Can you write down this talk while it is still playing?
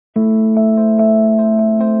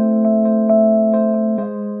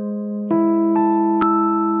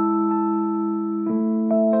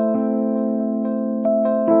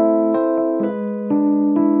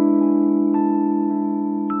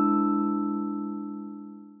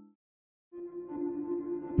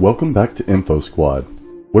Welcome back to Info Squad,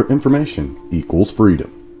 where information equals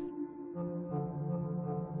freedom.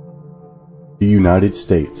 The United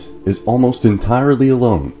States is almost entirely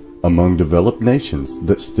alone among developed nations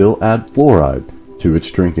that still add fluoride to its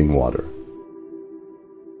drinking water.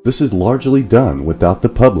 This is largely done without the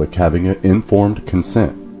public having an informed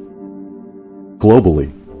consent.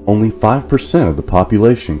 Globally, only 5% of the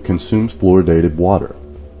population consumes fluoridated water,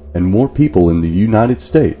 and more people in the United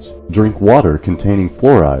States drink water containing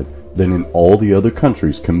fluoride than in all the other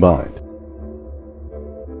countries combined.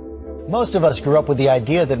 Most of us grew up with the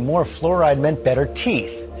idea that more fluoride meant better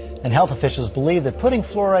teeth, and health officials believe that putting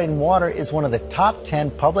fluoride in water is one of the top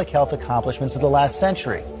 10 public health accomplishments of the last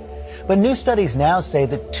century. But new studies now say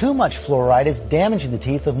that too much fluoride is damaging the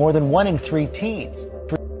teeth of more than 1 in 3 teens.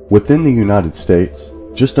 Within the United States,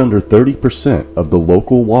 just under 30% of the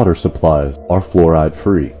local water supplies are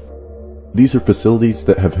fluoride-free. These are facilities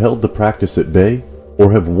that have held the practice at bay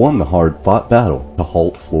or have won the hard-fought battle to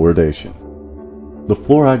halt fluoridation. The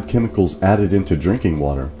fluoride chemicals added into drinking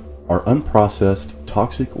water are unprocessed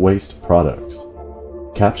toxic waste products,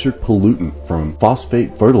 captured pollutant from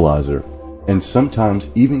phosphate fertilizer, and sometimes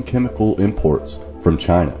even chemical imports from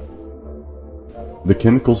China. The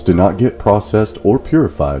chemicals do not get processed or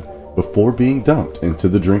purified before being dumped into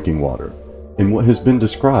the drinking water in what has been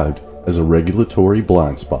described as a regulatory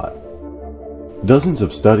blind spot. Dozens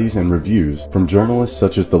of studies and reviews from journalists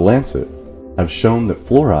such as The Lancet have shown that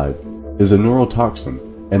fluoride is a neurotoxin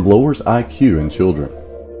and lowers IQ in children.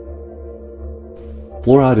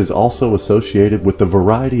 Fluoride is also associated with a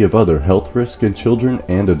variety of other health risks in children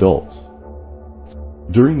and adults.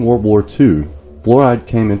 During World War II, fluoride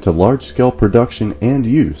came into large-scale production and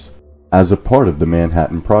use as a part of the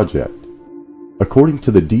Manhattan Project. According to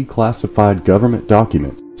the declassified government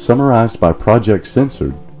documents summarized by Project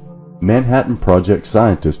Censored, Manhattan Project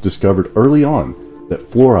scientists discovered early on that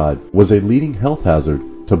fluoride was a leading health hazard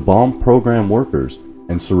to bomb program workers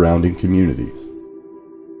and surrounding communities.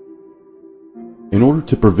 In order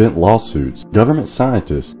to prevent lawsuits, government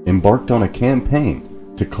scientists embarked on a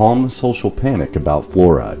campaign to calm the social panic about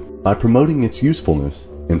fluoride by promoting its usefulness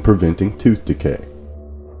in preventing tooth decay.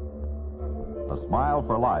 A Smile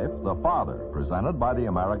for Life, the father, presented by the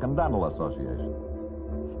American Dental Association.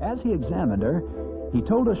 As he examined her, he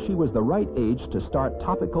told us she was the right age to start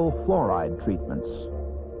topical fluoride treatments.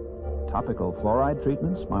 Topical fluoride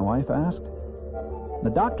treatments, my wife asked. The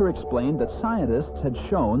doctor explained that scientists had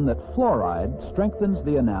shown that fluoride strengthens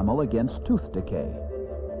the enamel against tooth decay.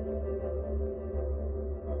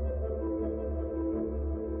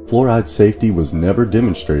 Fluoride safety was never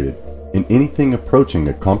demonstrated in anything approaching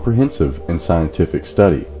a comprehensive and scientific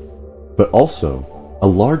study, but also a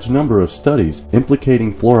large number of studies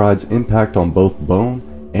implicating fluoride's impact on both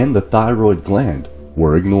bone and the thyroid gland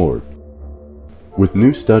were ignored. With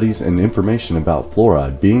new studies and information about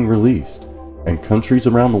fluoride being released and countries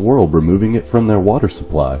around the world removing it from their water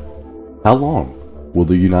supply, how long will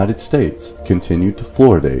the United States continue to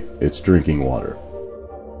fluoridate its drinking water?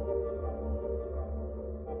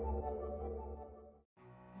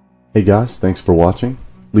 Hey guys, thanks for watching.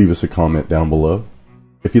 Leave us a comment down below.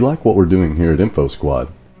 If you like what we're doing here at Info Squad,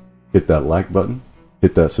 hit that like button,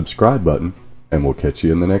 hit that subscribe button, and we'll catch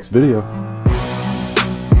you in the next video.